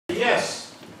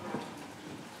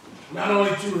Not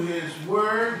only to his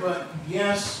word, but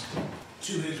yes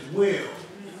to his will.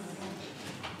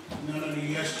 Not only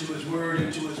yes to his word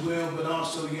and to his will, but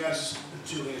also yes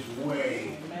to his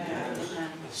way.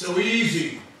 It's so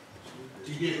easy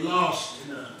to get lost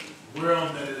in a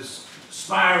world that is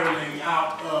spiraling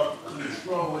out of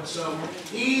control. It's so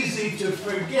easy to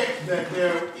forget that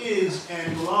there is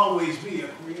and will always be a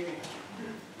creator.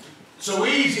 So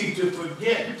easy to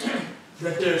forget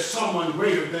that there's someone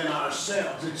greater than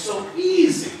ourselves. It's so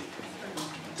easy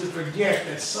to forget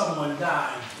that someone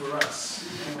died for us.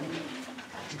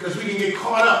 Because we can get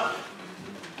caught up.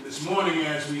 This morning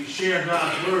as we share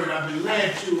God's word, I've been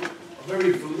led to a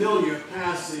very familiar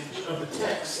passage of the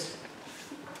text.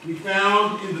 We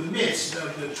found in the midst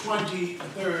of the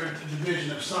 23rd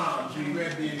division of Psalms. We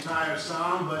read the entire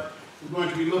Psalm, but we're going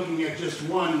to be looking at just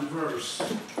one verse.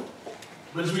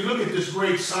 But as we look at this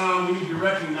great Psalm, we need to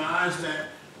recognize that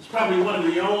it's probably one of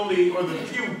the only or the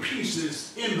few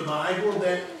pieces in the Bible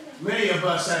that many of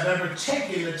us have ever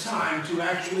taken the time to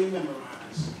actually memorize.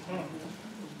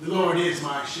 The Lord is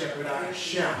my shepherd, I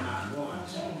shall not want.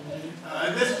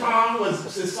 This psalm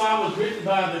was written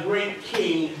by the great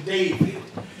King David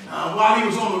while he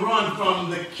was on the run from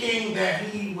the king that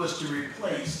he was to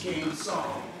replace, King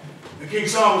Saul. King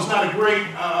Saul was not a great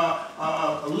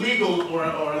legal or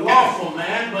lawful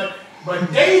man,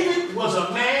 but David was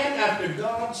a man after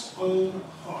God's own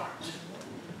heart.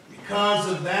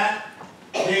 Because of that,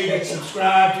 David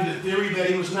subscribed to the theory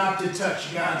that he was not to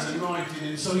touch God's anointed,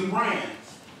 and so he ran.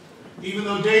 Even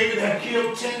though David had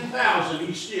killed 10,000,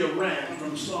 he still ran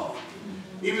from Saul.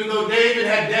 Even though David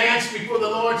had danced before the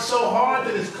Lord so hard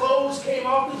that his clothes came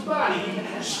off his body,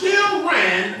 he still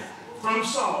ran from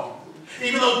Saul.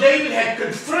 Even though David had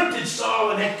confronted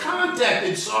Saul and had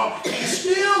contacted Saul, he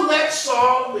still let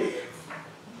Saul live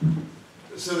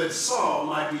so that Saul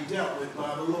might be dealt with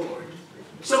by the Lord.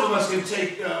 Some of us can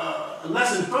take a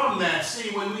lesson from that. See,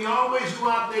 when we always go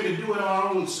out there to do it our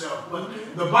own self, but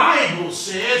the Bible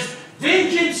says,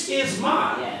 vengeance is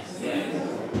mine. Yes.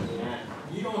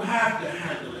 You don't have to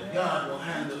handle it. God will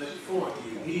handle it for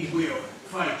you. He will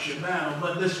fight your battle.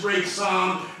 But this great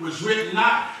psalm was written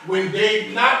not from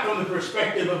the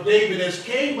perspective of David as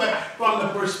king, but from the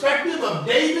perspective of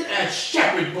David as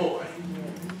shepherd boy.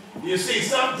 You see,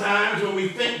 sometimes when we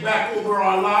think back over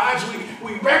our lives,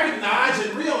 we recognize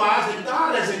and realize that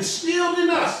God has instilled in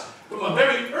us from a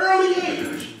very early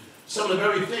age some of the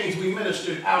very things we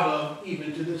ministered out of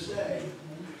even to this day.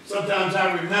 Sometimes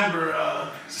I remember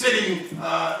sitting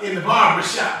in the barber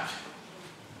shop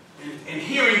and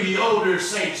hearing the older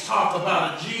saints talk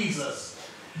about a Jesus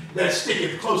that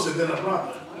sticketh closer than a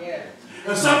brother. Yeah.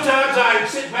 And sometimes I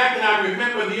sit back and I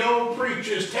remember the old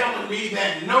preachers telling me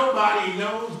that nobody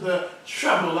knows the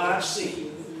trouble I've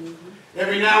seen.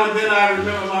 Every now and then I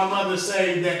remember my mother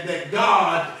saying that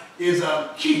God is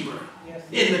a keeper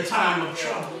in the time of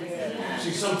trouble.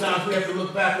 See, sometimes we have to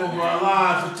look back over our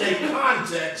lives to take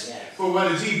context for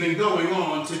what is even going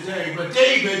on today. But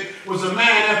David was a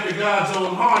man after God's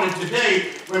own heart. And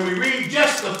today, when we read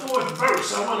just the 4th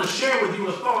verse, I want to share with you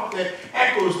a thought that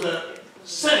echoes the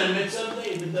sentiments of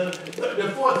David. The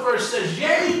 4th verse says,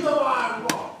 yea, though I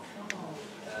walk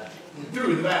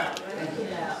through the valley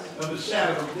of the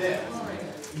shadow of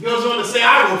death. He goes on to say,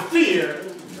 I will fear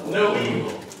no evil,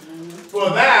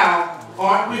 for thou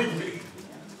art with me.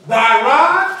 Thy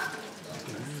rod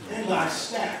and thy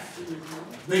staff,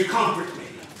 they comfort me.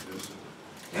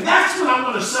 And that's what I'm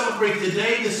going to celebrate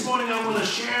today. This morning I'm going to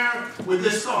share with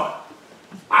this thought.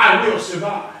 I will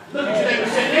survive. Look at your neighbor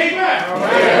and say, neighbor,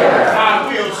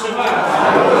 I will survive.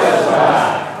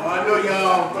 Oh, I know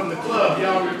y'all from the club,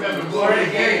 y'all remember Gloria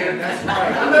Gaynor. That's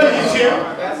right. I know you do.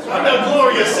 I know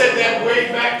Gloria said that way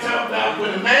back talking about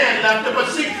when a man left her. But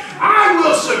see, I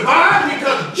will survive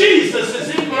because Jesus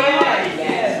is in my life.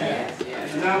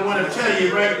 And I want to tell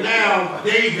you right now,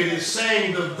 David is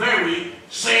saying the very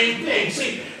same thing.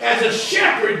 See, as a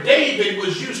shepherd, David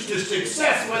was used to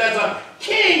success, but as a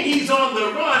king, he's on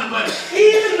the run. But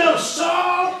even though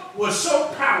Saul was so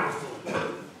powerful,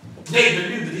 David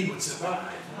knew that he would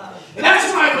survive. And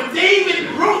that's why when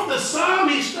David wrote the psalm,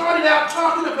 he started out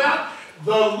talking about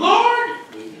the Lord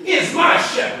is my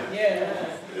shepherd.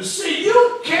 Yeah. See,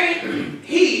 you can't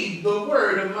heed the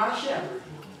word of my shepherd.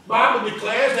 The Bible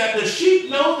declares that the sheep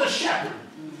know the shepherd.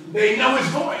 They know his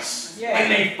voice. Yeah.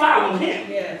 And they follow him.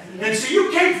 Yeah. And so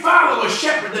you can't follow a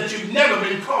shepherd that you've never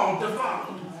been called to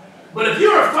follow. But if you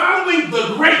are following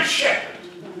the great shepherd,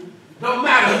 don't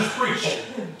matter who's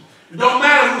preaching, don't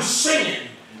matter who's singing,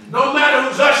 don't matter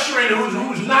who's ushering,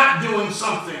 who's not doing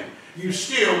something, you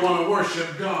still want to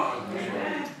worship God.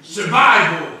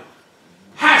 Survival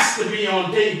has to be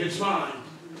on David's mind.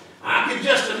 I can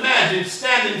just imagine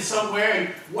standing somewhere and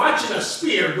watching a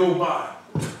spear go by,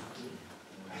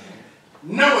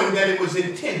 knowing that it was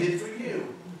intended for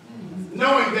you,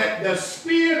 knowing that the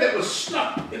spear that was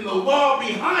stuck in the wall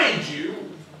behind you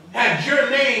had your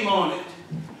name on it.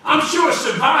 I'm sure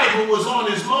survival was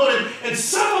on his motive, and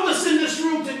some of us in this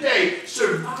room today,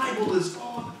 survival is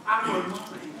on our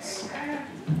minds.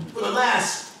 For the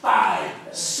last 5,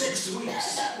 6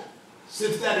 weeks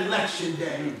since that election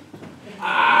day,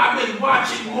 I've been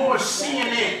watching more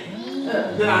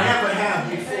CNN than I ever have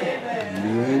before.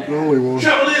 You ain't the only one.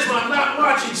 Trouble is, when I'm not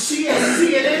watching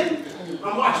CNN,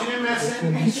 I'm watching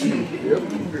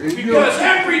MSNBC. Because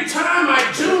every time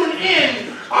I tune in,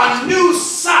 a new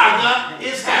saga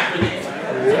is happening.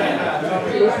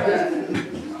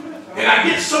 And I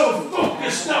get so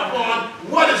focused up on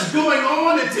what is going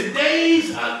on in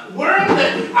today's world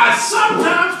that I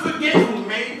sometimes forget who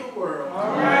made the world.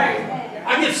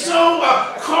 I get so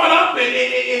caught up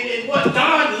in what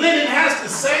Don Lennon has to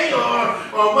say or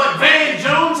what Van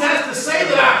Jones has to say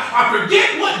that I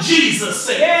forget what Jesus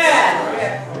said.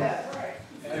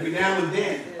 Every now and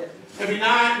then. Every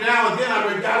now and then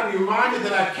I've got to be reminded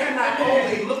that I cannot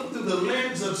only look through the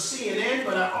lens of CNN,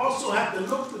 but I also have to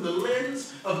look through the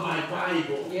lens of my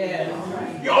Bible.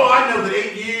 I know that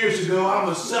 8 years ago I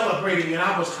was celebrating and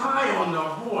I was high on the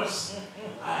horse.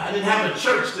 I didn't have a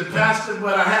church to pastor,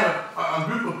 but I had a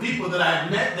group of people that I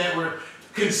had met that were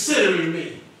considering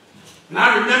me. And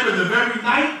I remember the very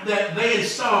night that they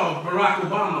installed Barack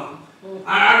Obama.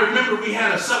 I remember we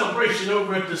had a celebration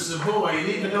over at the Savoy, and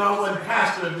even though I wasn't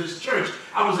pastor of this church,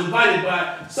 I was invited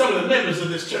by some of the members of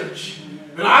this church.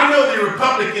 And I know the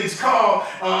Republicans call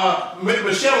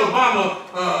Michelle Obama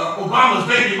Obama's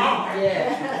baby mama.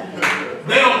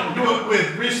 They don't do it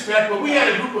with respect, but we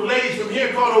had a group of ladies from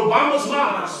here called Obama's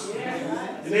mamas.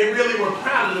 And they really were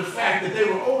proud of the fact that they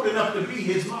were old enough to be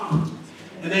his mom.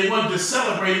 And they wanted to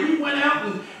celebrate. We went out,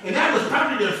 and that was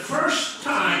probably the first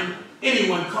time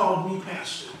anyone called me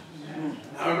pastor.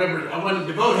 I remember,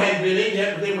 the vote hadn't been in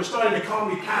yet, but they were starting to call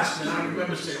me pastor, and I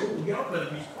remember saying, oh, y'all better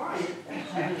be quiet.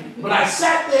 But I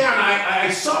sat there and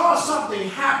I saw something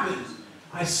happen.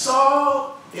 I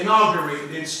saw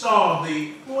inaugurated, installed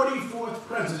the 44th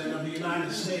president of the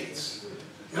United States.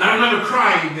 And I remember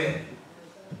crying then.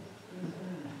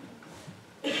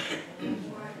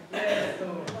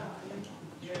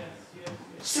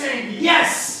 Saying,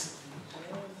 yes,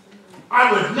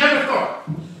 I would have never thought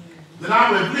that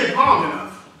I would have lived long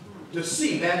enough to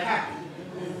see that happen.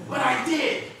 But I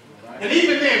did. And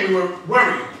even then we were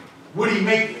worried, would he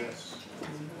make it?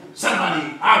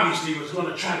 Somebody obviously was going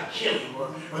to try to kill him,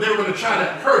 or they were going to try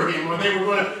to hurt him, or they were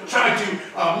going to try to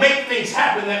make things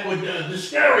happen that would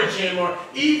discourage him or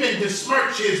even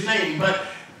besmirch his name. But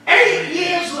 8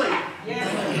 years later,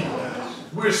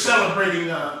 we're celebrating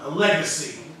a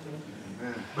legacy.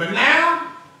 But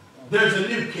now, there's a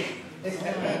new king. There's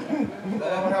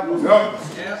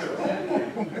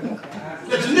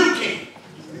a new king.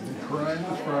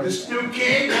 This new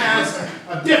king has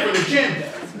a different agenda.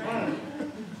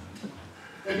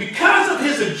 And because of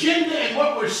his agenda and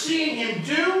what we're seeing him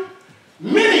do,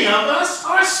 many of us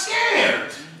are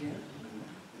scared.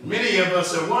 Many of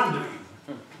us are wondering,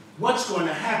 what's going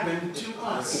to happen to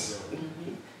us?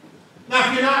 Now,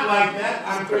 if you're not like that,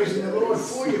 I'm praising the Lord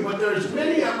for you, but there's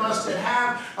many of us that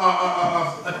have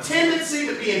a tendency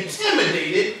to be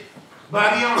intimidated by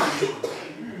the army.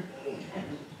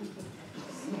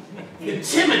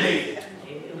 Intimidated.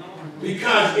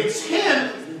 Because it's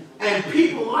him and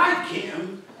people like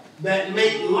him that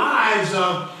make lives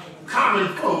of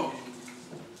common folk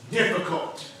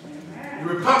difficult. The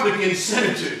Republican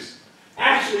senators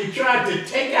actually tried to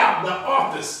take out the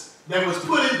office that was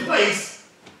put in place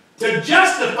to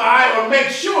justify or make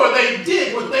sure they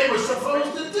did what they were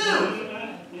supposed to do.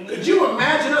 Could you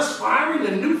imagine us firing the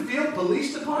Newfield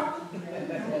Police Department?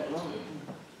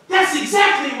 That's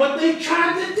exactly what they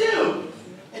tried to do.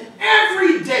 And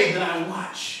every day that I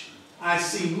watch, I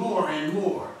see more and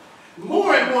more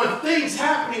things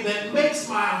happening that makes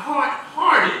my heart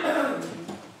harden.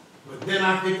 But then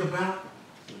I think about,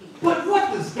 but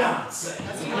what does God say?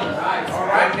 All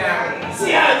right now.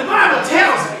 See, the Bible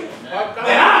tells me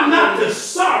that I'm not to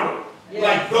sorrow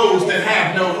like those that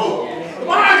have no hope. The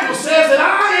Bible says that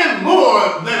I am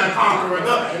more than a conqueror.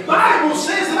 The Bible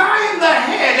says that I am the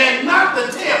head and not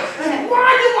the tail. And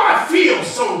why do I feel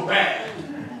so bad?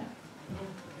 And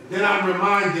then I'm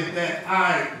reminded that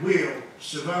I will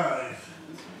survive.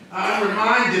 I'm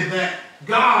reminded that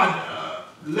God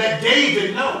let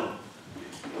David know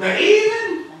that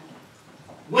even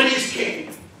when he's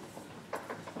king,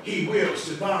 he will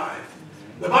survive.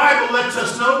 The Bible lets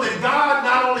us know that God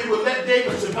not only will let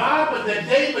David survive,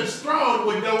 throne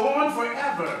would go on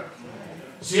forever.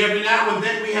 See, every now and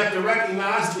then we have to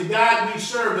recognize that the God we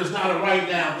serve is not a right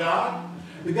now God.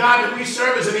 The God that we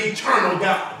serve is an eternal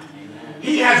God.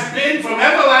 He has been from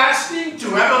everlasting to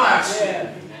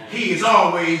everlasting. He has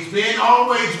always been,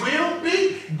 always will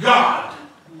be God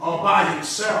all by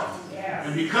himself.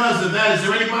 And because of that, is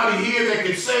there anybody here that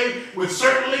can say with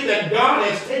certainty that God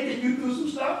has taken you through some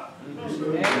stuff?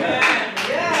 Amen.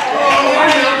 Oh, I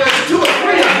know there's 2 or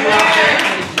 3 of you out there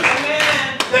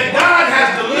that God has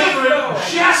delivered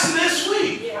just this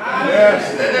week.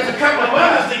 Yes. There's a couple of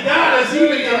others that God has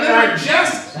even delivered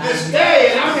just this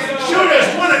day. And I'm sure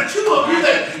there's 1 or 2 of you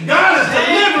that God is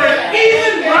delivering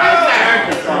even right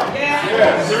now.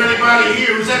 Is there anybody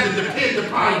here who's had to depend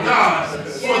upon God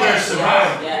for their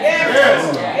survival?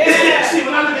 See,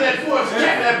 when I look at that 4th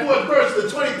chapter, that 4th verse of the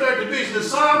 23rd division of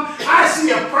Psalm, I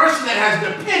see a person that has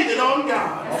depended on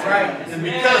God. And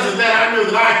because of that, I know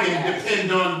that I can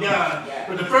depend on God.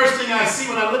 But the first thing I see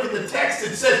when I look at the text,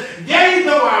 it says, yea,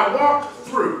 though I walk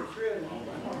through.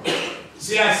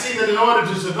 See, I see that in order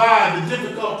to survive the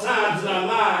difficult times in our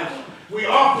lives, we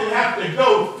often have to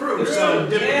go through some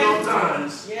difficult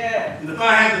times. And if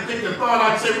I had to think a thought,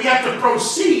 I'd say we have to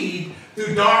proceed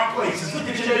through dark places. Look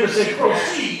at your neighbor and say,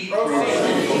 proceed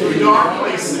through dark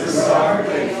places.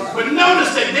 But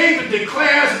notice that David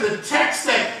declares in the text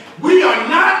that we are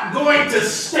not going to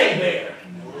stay there.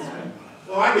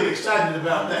 Oh, I get excited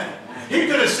about that. He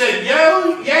could have said,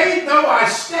 yea, though I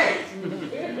stay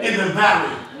in the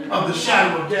valley of the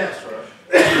shadow of death.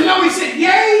 No, he said,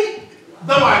 yea,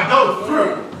 though I go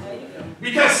through.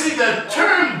 Because, see, the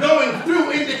term going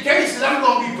through indicates that I'm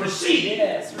going to be proceeding.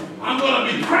 I'm going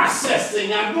to be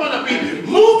processing. I'm going to be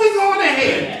moving on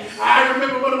ahead. I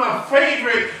remember one of my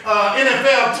favorite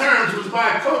NFL terms was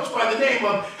by a coach by the name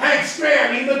of Hank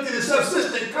Stram. He looked at his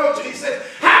assistant coach and he said,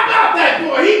 how about that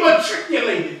boy? He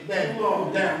matriculated that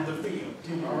ball down the field.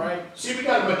 All right. See, we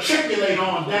got to matriculate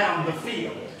on down the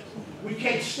field. We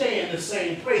can't stay in the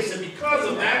same place. And because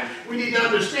of that, we need to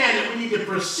understand that we need to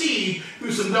proceed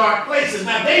through some dark places.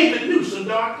 Now, David knew some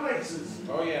dark places.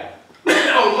 Oh, yeah.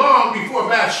 Long before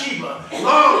Bathsheba,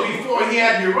 long before he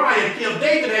had Uriah killed,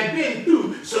 David had been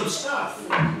through some stuff.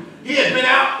 He had been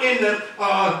out in the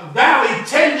valley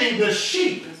tending the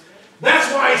sheep.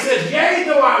 That's why he says, yea,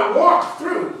 though I walk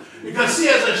through. Because, see,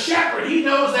 as a shepherd, he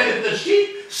knows that if the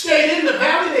sheep stayed in the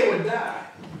valley, they would die.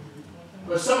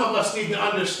 But some of us need to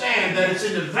understand that it's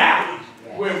in the valley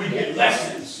where we get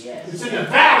lessons. It's in the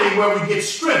valley where we get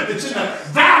strength. It's in the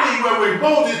valley where we're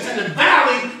molded. It's in the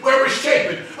valley where we're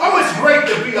shaping. Oh, it's great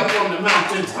to be up on the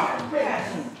mountaintop.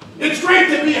 It's great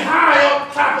to be high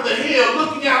up top of the hill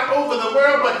looking out over the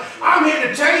world, but I'm here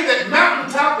to tell you that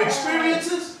mountaintop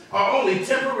experiences are only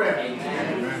temporary.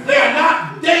 They are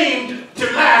not deemed to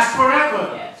last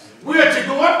forever. We are to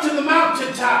go up to the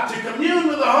mountaintop to commune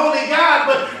with the Holy God,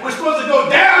 but we're supposed to go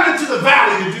down into the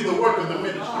valley to do the work of the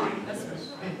ministry.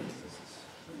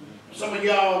 Some of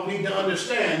y'all need to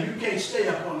understand you can't stay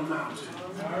up on the mountain.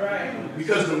 All right.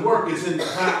 Because the work is in the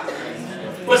valley.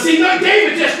 But see, no,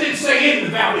 David just didn't say in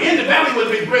the valley. In the valley would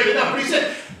have been great enough. But he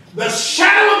said the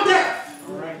shadow of death.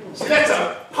 See, that's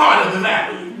a part of the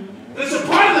valley. There's a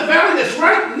part of the valley that's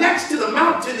right next to the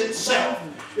mountain itself.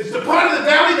 It's the part of the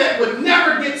valley that would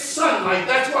never get sunlight.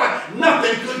 That's why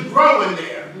nothing could grow in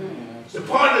there. It's the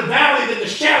part of the valley that the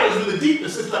shadows were the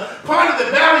deepest. It's the part of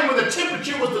the valley where the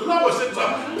temperature was the lowest. It's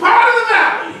a part of the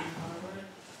valley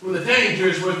where the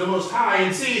dangers were the most high.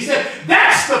 And see, he said,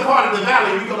 that's the part of the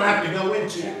valley we're going to have to go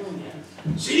into.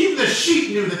 See, even the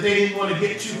sheep knew that they didn't want to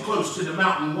get too close to the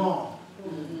mountain wall.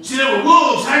 See, there were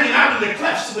wolves hanging out in the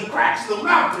clefts of the cracks of the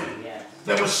mountain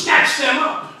that would snatch them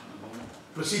up.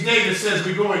 But see, David says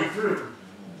we're going through.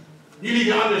 You need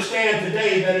to understand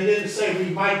today that he didn't say we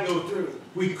might go through.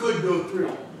 We could go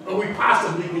through. Or we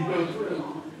possibly could go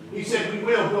through. He said we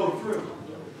will go through.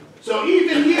 So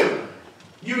even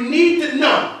you need to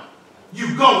know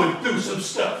you're going through some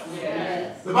stuff.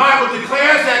 Yes. The Bible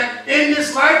declares that in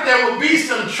this life there will be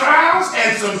some trials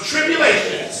and some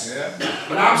tribulations. Yeah.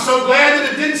 But I'm so glad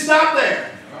that it didn't stop there.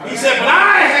 He said, but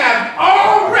I have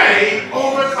already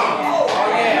overcome.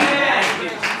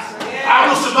 I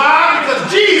will survive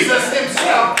because Jesus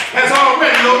himself has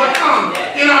already overcome.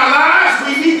 In our lives,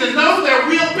 we need to know there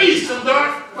will be some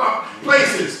dark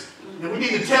places. And we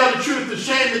need to tell the truth to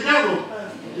shame the devil.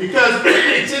 Because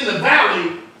it's in the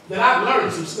valley that I've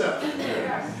learned some stuff.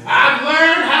 I've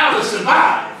learned how to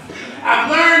survive. I've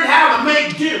learned how to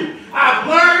make do. I've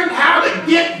learned how to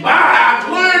get by. I've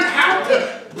learned how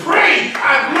to pray.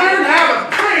 I've learned how to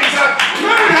praise. I've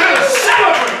learned how to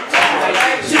celebrate.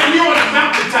 See, when you're on the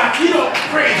mountaintop, you don't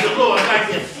praise the Lord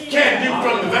like you can do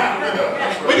from the valley.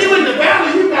 When you're in the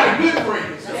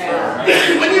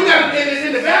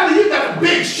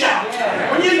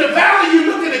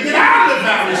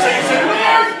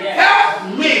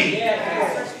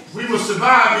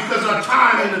survive because our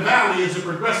time in the valley is a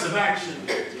progressive action.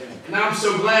 And I'm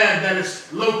so glad that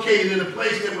it's located in a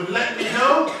place that would let me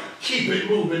know, keep it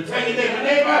moving. Tell your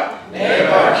neighbor,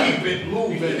 keep it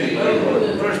moving.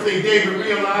 First thing David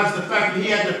realized, the fact that he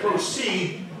had to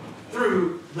proceed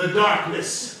through the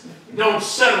darkness. Don't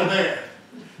settle there.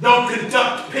 Don't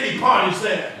conduct pity parties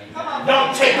there.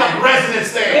 Don't take up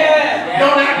residence there.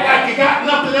 Don't act like you got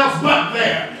nothing else but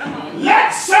there.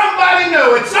 Let somebody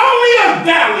know it's only a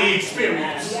valley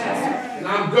experience. And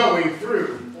I'm going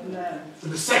through. But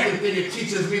the second thing it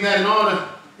teaches me that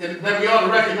that we ought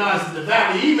to recognize in the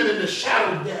valley, even in the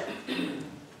shadow of death,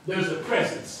 there's a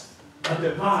presence, a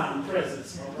divine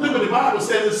presence. Look what the Bible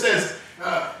says. It says,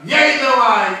 yea, though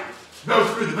I go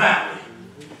through the valley.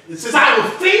 It says, I will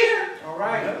fear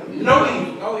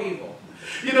no evil.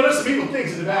 You know, there's some evil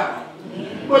things in the valley.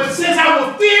 But it says, I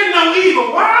will fear no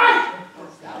evil. Why?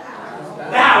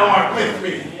 Thou art with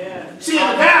me. See, in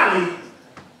the valley,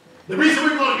 the reason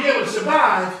we're going to be able to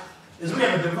survive is we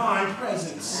have a divine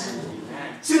presence.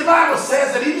 See, the Bible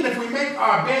says that even if we make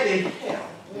our bed in hell,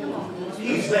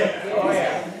 he's there.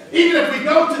 Even if we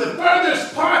go to the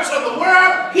furthest parts of the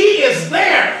world, he is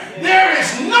there. There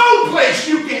is no place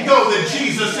you can go that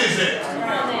Jesus isn't.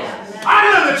 I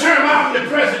know the term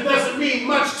omnipresent doesn't mean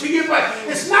much to you, but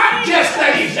it's not just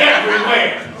that he's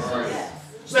everywhere.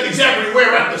 It's that he's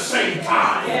everywhere at the same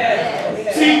time.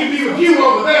 See, he can be with you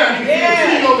over there, he can be with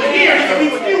me over here, he can be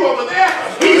with you over there.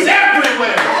 He's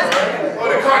everywhere. Or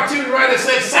the cartoon writer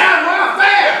says,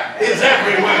 savoir-faire is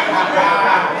everywhere.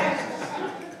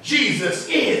 Jesus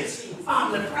is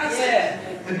omnipresent.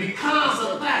 And because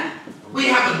of that, we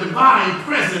have a divine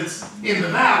presence in the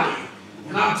valley.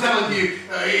 And I'm telling you,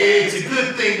 it's a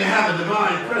good thing to have a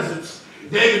divine presence.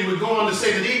 David would go on to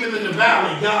say that even in the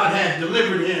valley, God had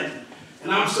delivered him.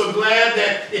 And I'm so glad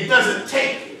that it doesn't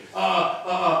take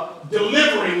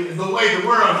delivering the way the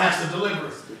world has to deliver.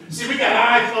 See, we got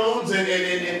iPhones,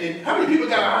 and how many people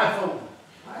got an iPhone?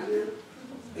 I do.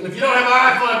 And if you don't have an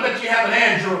iPhone, I bet you have an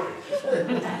Android.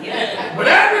 But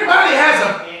everybody has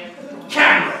a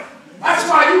camera. That's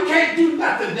why you can't do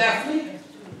nothing, Daphne.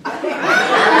 Carter.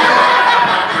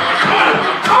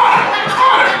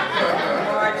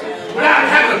 Without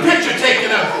having a picture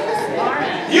taken of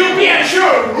it. You'll be at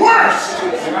your worst.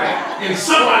 And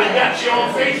somebody got you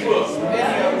on Facebook.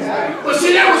 But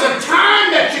see, there was a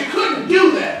time that you couldn't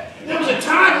do that. There was a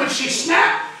time when she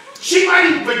snapped. She might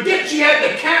even forget she had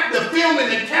the film in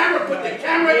the camera, put the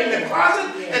camera in the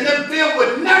closet, and the film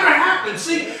would never happen.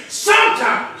 See,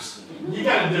 sometimes you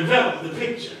got to develop the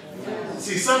picture.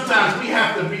 See, sometimes we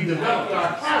have to be developed.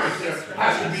 Our character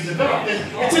has to be developed. And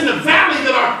it's in the valley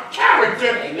that our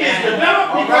character is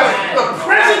developed because the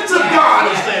presence of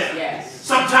God is there.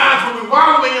 Sometimes when we're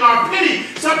wallowing in our pity,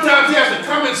 sometimes he has to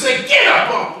come and say, get up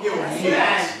on your feet.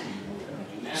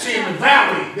 See, in the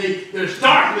valley, there's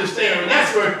darkness there, and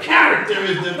that's where character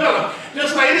is developed.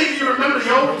 Just like any of you remember the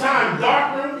old time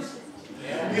dark rooms?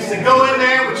 You used to go in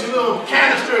there with your little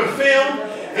canister of film,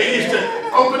 and you used to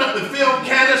open up the film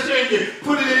canister, and you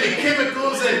put it in the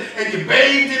chemicals, and you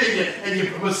bathed it, and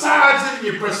you massaged it, and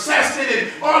you processed it,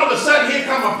 and all of a sudden, here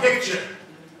come a picture.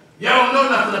 Y'all don't know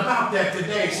nothing about that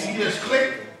today, so you just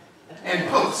click and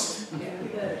post.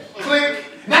 Click.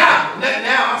 Now, I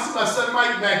see my son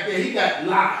Mike back there. He got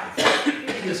live.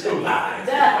 He just go live.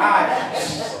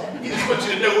 He just wants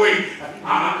you to know where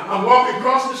I'm walking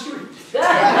across the street. Live.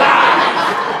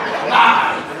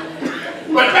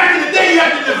 But back in the day, you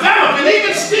had to develop, and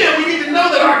even still, we need to know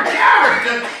that our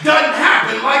character doesn't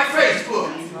happen like Facebook.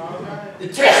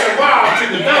 It takes a while to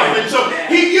develop, and so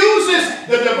he uses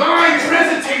the divine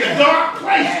presence in the dark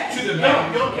place to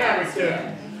develop your character.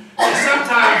 And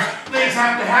sometimes things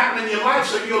have to happen in your life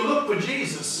so you'll look for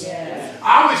Jesus.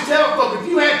 I always tell folks, if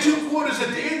you had 2 quarters at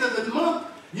the end of the month,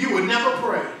 you would never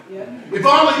pray. If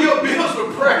all of your bills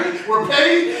were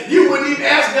paid, you wouldn't even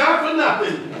ask God for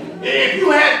nothing. If you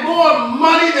had more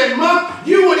money than month,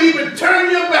 you would even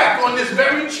turn your back on this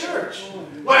very church.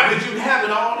 Why? Because you have it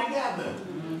all together.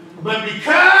 But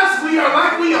because we are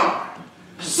like we are,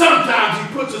 sometimes he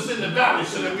puts us in the valley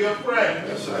so that we'll pray.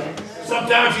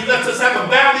 Sometimes he lets us have a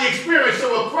valley experience so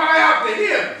we'll cry out to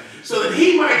him so that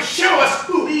he might show us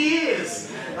who he is.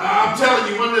 I'm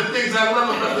telling you, one of the things I love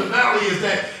about the valley is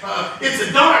that it's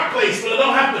a dark place, but I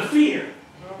don't have to fear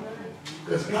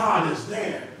because God is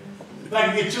there. If I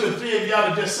can get 2 or 3 of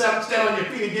y'all to just stand on your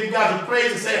feet and give God some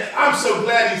praise and say, I'm so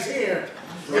glad he's here.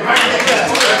 If I can get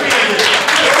 2 or 3 of you.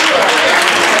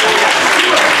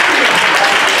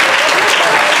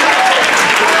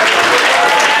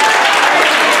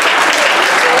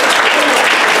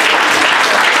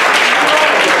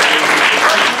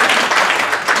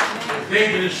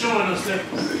 David is showing showing us that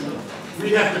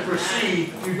we have to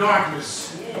proceed through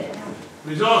darkness.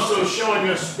 But he's also showing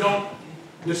us don't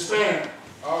despair.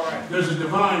 All right. There's a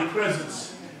divine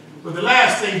presence. But the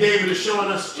last thing David is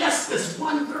showing us, just this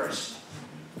one verse,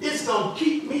 it's going to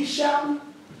keep me shouting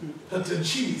until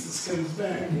Jesus comes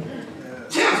back.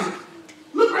 Tells me,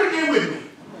 look right there with me.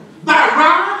 Thy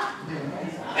rod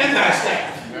and thy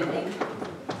staff,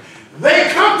 they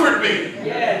comfort me.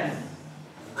 Yes.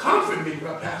 Comfort me,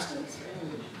 brother pastor.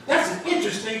 That's an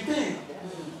interesting thing.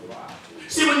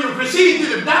 See, when you're proceeding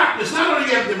through the darkness, not only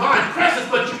do you have divine presence,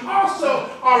 but you also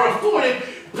are afforded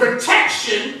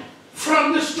protection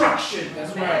from destruction.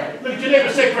 That's right. Look at your neighbor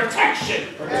and say protection.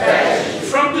 Protection.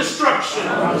 From destruction.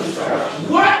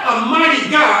 What a mighty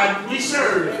God we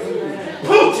serve.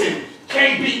 Putin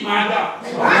can't beat my God.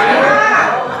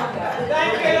 Wow.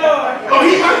 Thank you, Lord. Oh,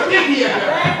 he might think he has.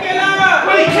 Thank you, Lord.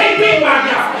 But he can't beat my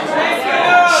God. Thank you,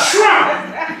 Lord. Trump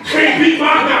can't beat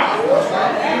my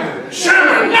God.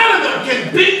 Sure, none of them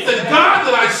can beat the God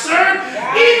that I serve.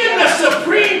 Even the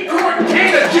Supreme Court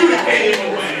can't adjudicate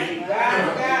him away.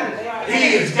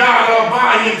 He is God all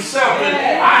by himself, and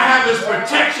I have his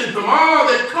protection from all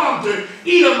that come to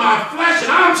eat of my flesh,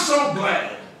 and I'm so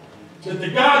glad that the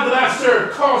God that I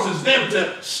serve causes them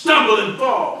to stumble and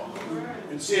fall.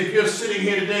 And see, if you're sitting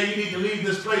here today, you need to leave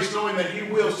this place knowing that you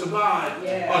will survive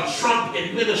a Trump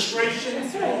administration.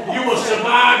 You will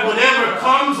survive whatever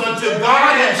comes until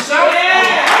God himself will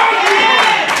call you.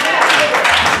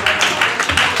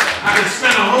 I could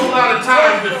spend a whole lot of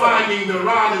time defining the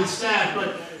rod and staff,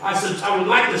 but I said I would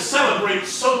like to celebrate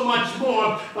so much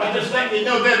more by just letting you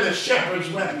know they're the shepherd's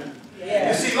weapon.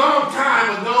 You see, long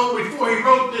time ago, before he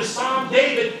wrote this psalm,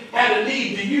 David had a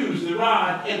need to use the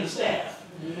rod and the staff.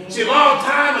 See, a long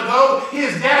time ago,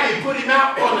 his daddy put him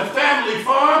out on the family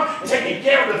farm, taking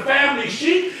care of the family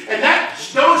sheep, and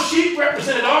those sheep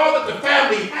represented all that the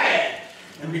family had.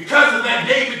 And because of that,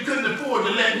 David couldn't afford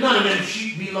to let none of them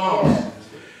sheep be lost.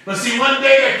 But see, one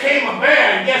day there came a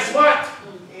bear, and guess what?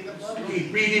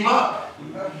 He beat him up.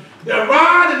 The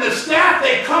rod and the staff,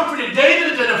 they comforted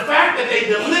David to the fact that they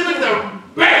delivered the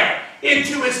bear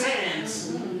into his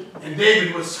hands. And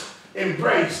David was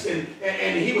embraced, and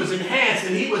he was enhanced,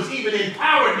 and he was even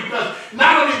empowered, because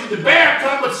not only did the bear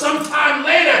come, but sometime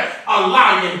later a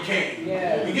lion came.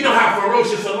 And you know how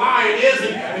ferocious a lion is,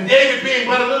 and David, being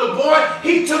but a little boy,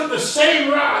 he took the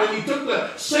same rod and he took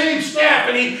the same staff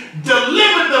and he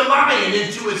delivered the lion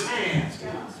into his hands.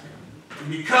 And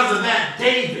because of that,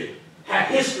 David had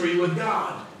history with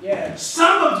God.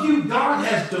 Some of you, God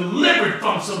has delivered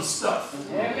from some stuff.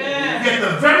 Yet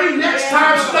the very next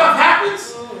time stuff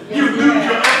happens, you lose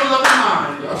your level of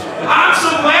mind. I'm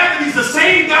so glad that he's the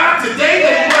same God today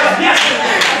that he was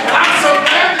yesterday. I'm so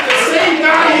glad that the same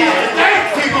God he is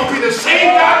today, he's going to be the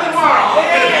same God tomorrow.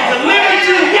 And if he delivered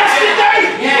you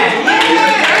yesterday, he will deliver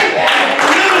you today. He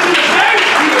delivers you today,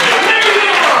 he will deliver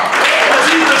you tomorrow. Because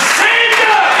he's the same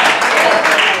God.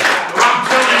 I'm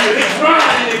telling you, his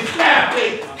rod and his staff,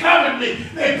 they covered me.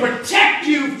 They protect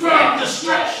you from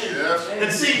destruction. And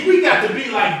see, we got to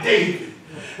be like David.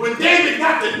 When David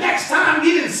got the next time,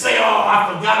 he didn't say, oh,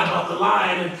 I forgot about the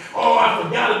lion, and oh, I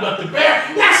forgot about the bear.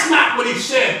 That's not what he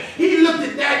said. He looked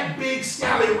at that big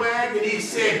scallywag and he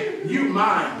said, you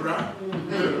mine, bro.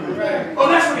 Oh,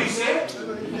 that's what he said.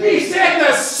 He said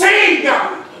the same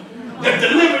God that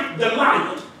delivered the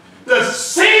lion, the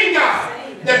same God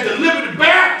that delivered the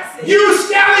bear, you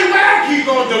scallywag, he's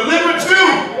going to deliver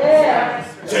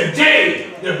too.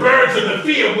 Today, the birds of the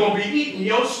field going to be eating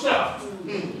your stuff.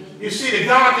 You see, the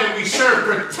God that we serve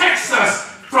protects us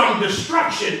from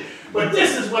destruction. But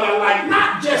this is what I like,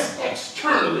 not just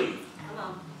externally,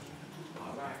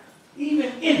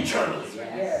 even internally.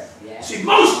 See,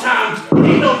 most times, it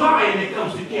ain't no lion that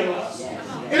comes to kill us.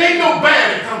 It ain't no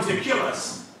bear that comes to kill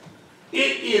us.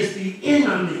 It is the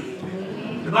enemy.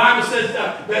 The Bible says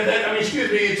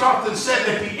it's often said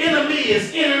that the enemy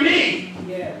is enemy.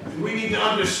 We need to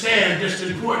understand, just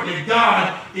important, that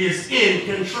God is in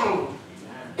control.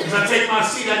 As I take my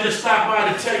seat, I just stopped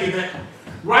by to tell you that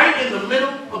right in the middle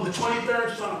of the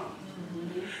 23rd Psalm,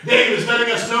 David is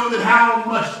letting us know that how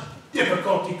much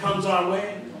difficulty comes our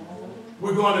way,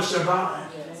 we're going to survive.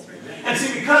 And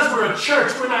see, because we're a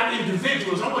church, we're not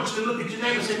individuals. I want you to look at your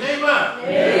neighbor and say, neighbor,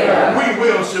 we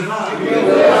will survive. You see,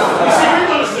 we're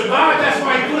going to survive. That's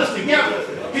why he put us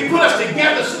together. He put us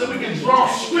together so that we can draw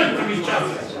strength from each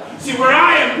other. See, where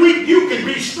I am weak, you can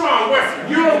be strong. Where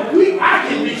you're weak, I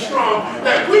can be strong.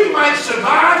 That we might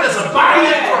survive as a body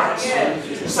of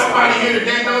Christ. Somebody here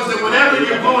today knows that whatever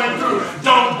you're going through,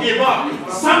 don't give up.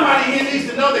 Somebody here needs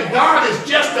to know that God is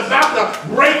just about to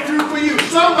break through for you.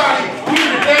 Somebody here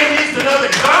today needs to know that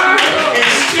God is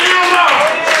still Lord.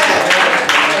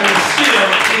 And is still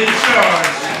in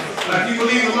charge. If you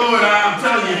believe the Lord, I'm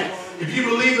telling you, if you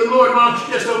believe the Lord, why don't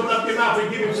you just open up your mouth and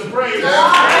give him some praise? I'm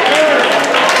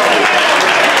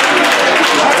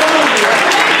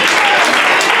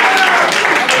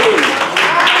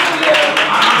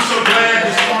so glad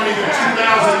this morning that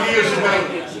 2,000 years ago,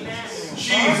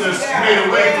 Jesus made a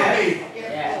way for me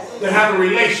to have a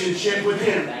relationship with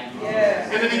him.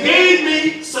 And then he gave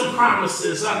me some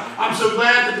promises. I'm so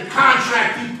glad that the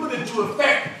contract he put into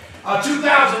effect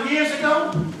 2,000 years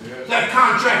ago, that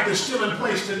contract is still in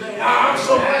place today. I'm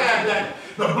so glad that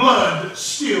the blood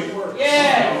still works.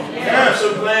 I'm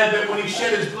so glad that when he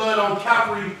shed his blood on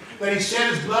Calvary, that he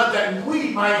shed his blood that we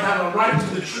might have a right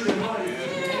to the tree of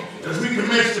life. As we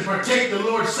commence to partake the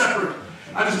Lord's Supper,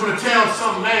 I just want to tell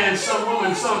some man, some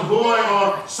woman, some boy,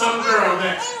 or some girl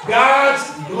that God's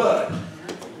blood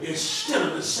is still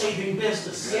in the saving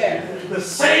business. The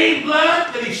same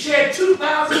blood that he shed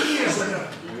 2,000 years ago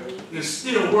is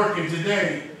still working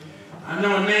today. I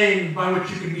know a name by which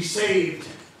you can be saved.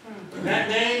 And that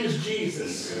name is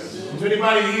Jesus. Is there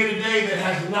anybody here today that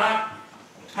has not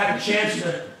had a chance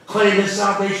to claim his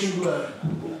salvation blood?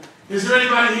 Is there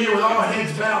anybody here with all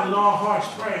heads bowed and all hearts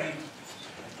praying?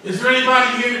 Is there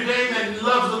anybody here today that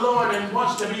loves the Lord and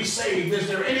wants to be saved? Is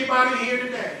there anybody here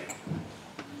today?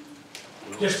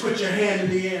 Just put your hand in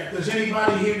the air. If there's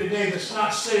anybody here today that's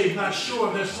not saved, not sure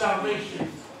of their salvation,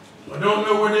 or don't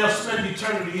know where they'll spend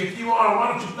eternity, if you are, why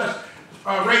don't you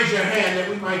raise your hand that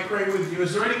we might pray with you.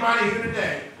 Is there anybody here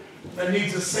today that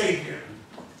needs a Savior?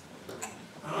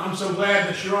 I'm so glad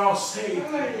that you're all saved.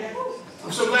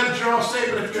 I'm so glad that you're all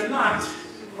saved, but if you're not,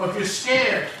 or if you're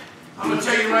scared, I'm going to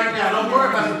tell you right now, don't worry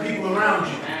about the people around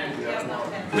you.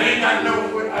 They ain't got no,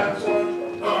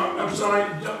 I'm sorry,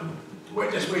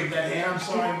 just wave that hand, I'm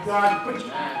sorry. God, put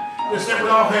just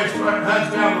with all heads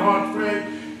down, hearts praying.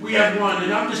 We have one,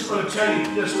 and I'm just going to tell you,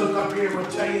 just look up here and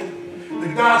I'll tell you,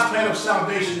 that God's plan of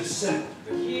salvation is simple.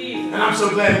 And I'm so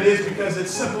glad it is because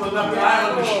it's simple enough that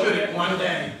I understood it one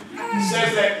day. It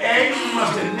says that A, we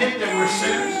must admit that we're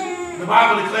sinners. The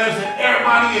Bible declares that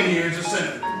everybody in here is a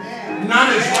sinner.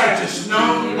 None is righteous,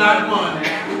 no, not one.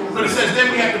 But it says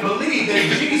then we have to believe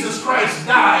that Jesus Christ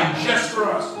died just for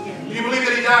us. Do you believe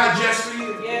that he died just for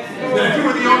you? That if you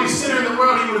were the only sinner in the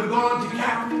world, he would have gone to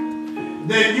Calvary.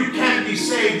 Then you can be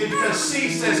saved because C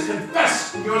says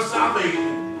confess your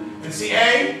salvation. And see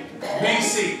A, B,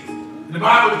 C. And the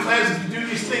Bible declares if you do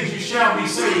these things, you shall be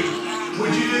saved.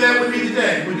 Would you do that with me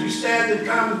today? Would you stand and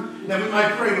come that we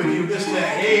might pray with you this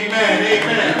day? Amen,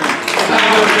 amen.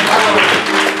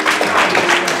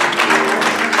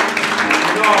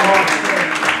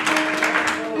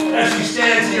 As she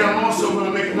stands here, I'm also going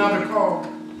to make another call.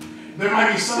 There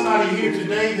might be somebody here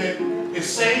today that is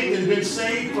saved and been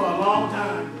saved for a long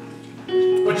time.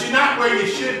 But you're not where you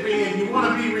should be and you want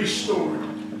to be restored.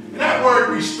 And that word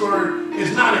restored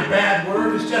is not a bad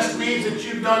word. It just means that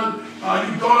you've gone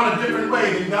a different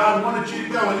way than God wanted you to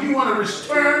go. And you want to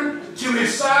return to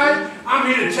his side. I'm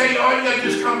here to tell you, all you got to do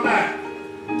is come back.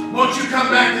 Won't you come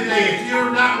back today? If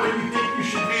you're not where you think you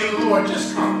should be in the Lord,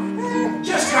 just come.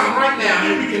 Just come right now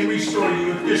and we can restore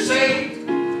you. If you're saved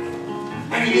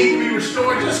and you need to be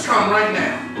restored, just come right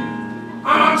now.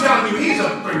 I'm telling you, he's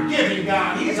a forgiving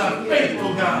God. He's a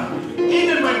faithful God.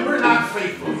 Even when we're not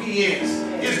faithful, he is.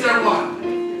 Is there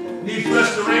one? Needs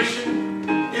restoration?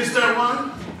 Is there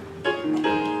one? You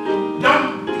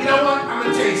know what? I'm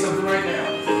going to tell you something right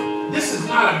now. This is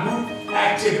not a group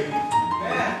activity.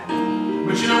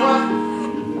 But you know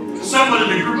what? Someone in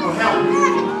the group will help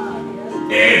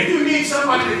you. If you need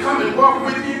somebody to come and walk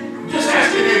with you, just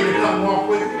ask your neighbor to come walk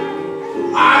with you.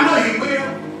 I know he will.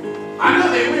 I know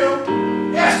they will.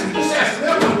 Ask them. Just ask them.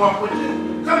 They'll come walk with you.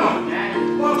 Come on.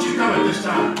 Why don't you come at this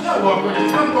time? They'll walk with you.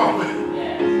 Come walk with you.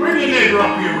 Bring your neighbor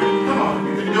up here with you. Come on.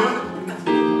 You can do it.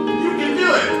 You can do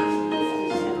it.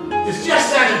 It's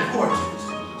just that important.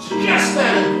 It's just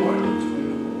that important.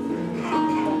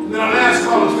 And then our last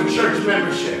call is for church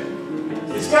membership.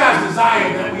 It's God's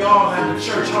desire that we all have a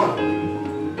church home.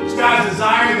 It's God's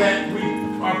desire that we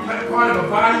are part of a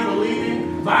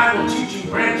body-believing, Bible-teaching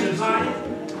branch of Zion.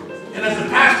 And as the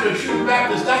pastor of Truth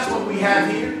Baptist, that's what we have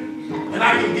here. And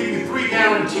I can give you 3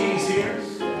 guarantees here.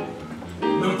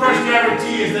 The first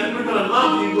guarantee is that we're going to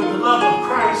love you with the love of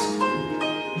Christ.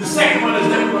 The second one is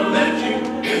that we're going to lift you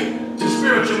to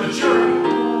spiritual maturity.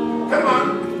 Come on.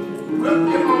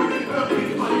 Come on, you can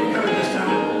come at this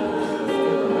time.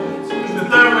 The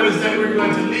third one is that we're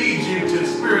going to lead you to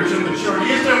spiritual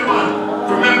maturity. Is there one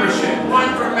for membership?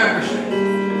 One for membership.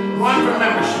 One for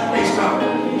membership. Please come.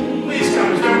 Please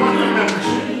come. Is there one for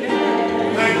membership?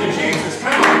 Thank you, Jesus.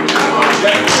 Come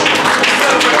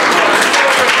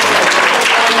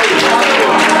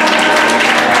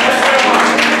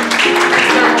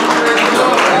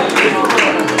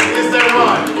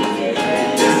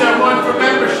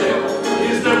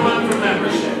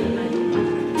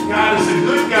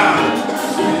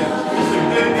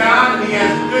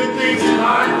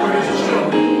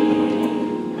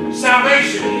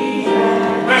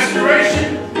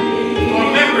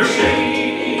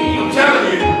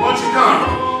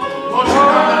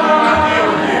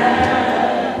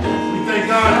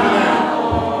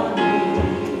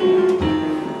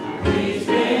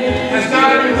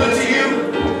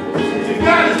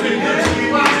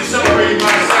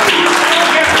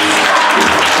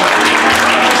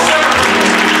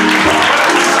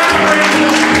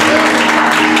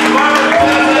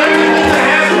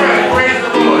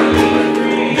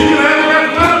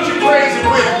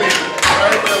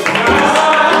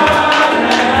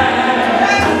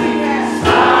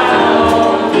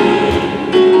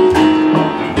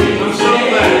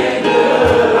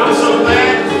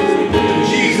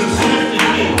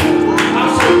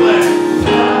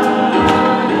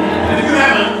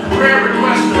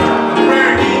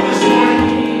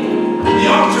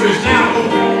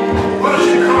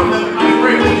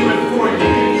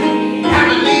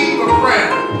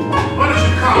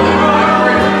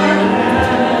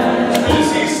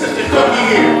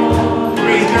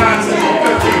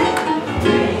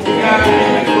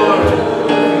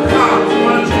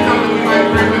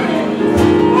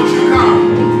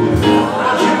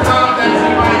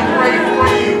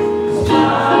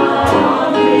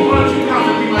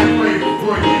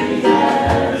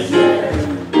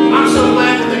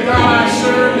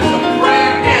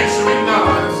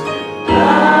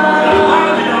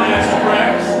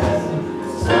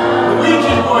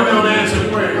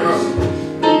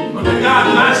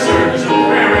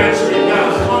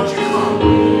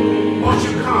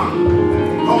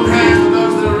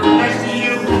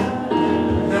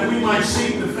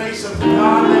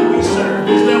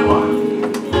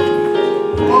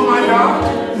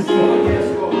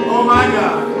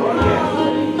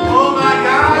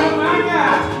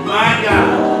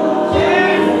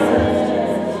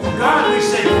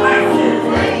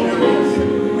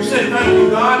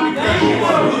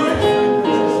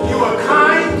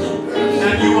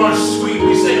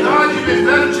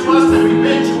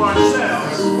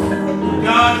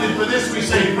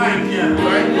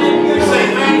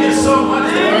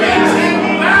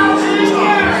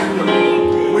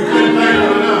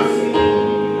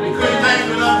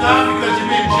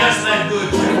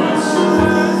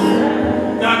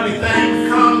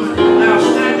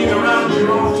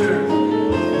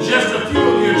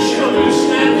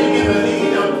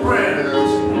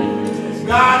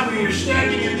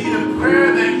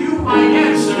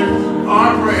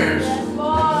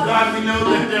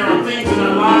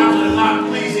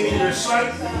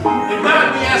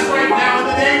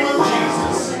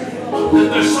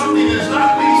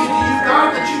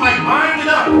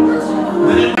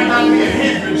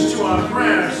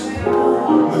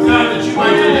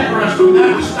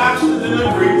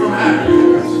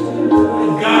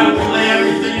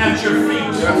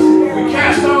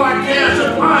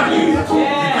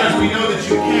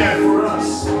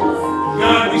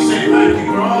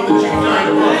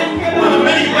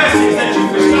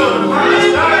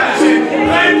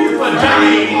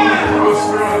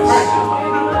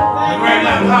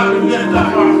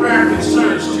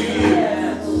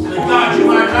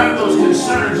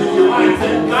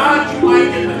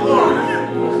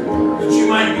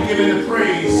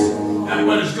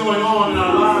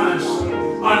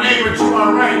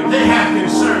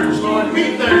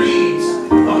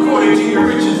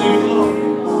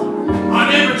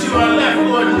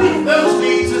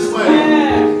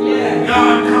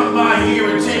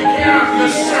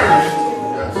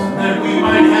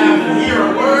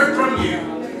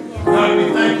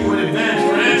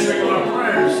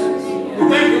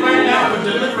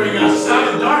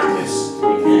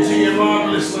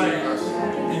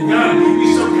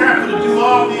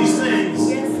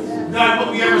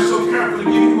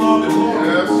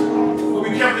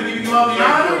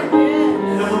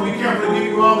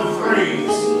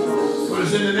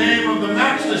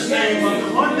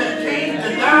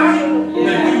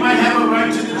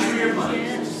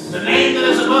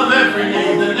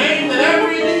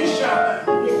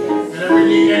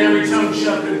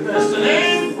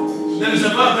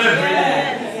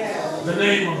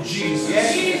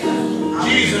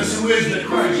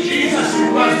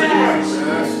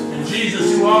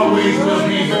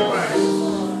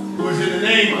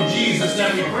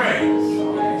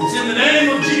It's in the name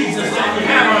of Jesus that we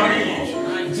have our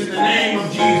being. It's in the name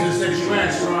of Jesus that you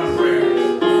answer our prayer.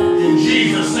 In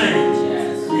Jesus' name.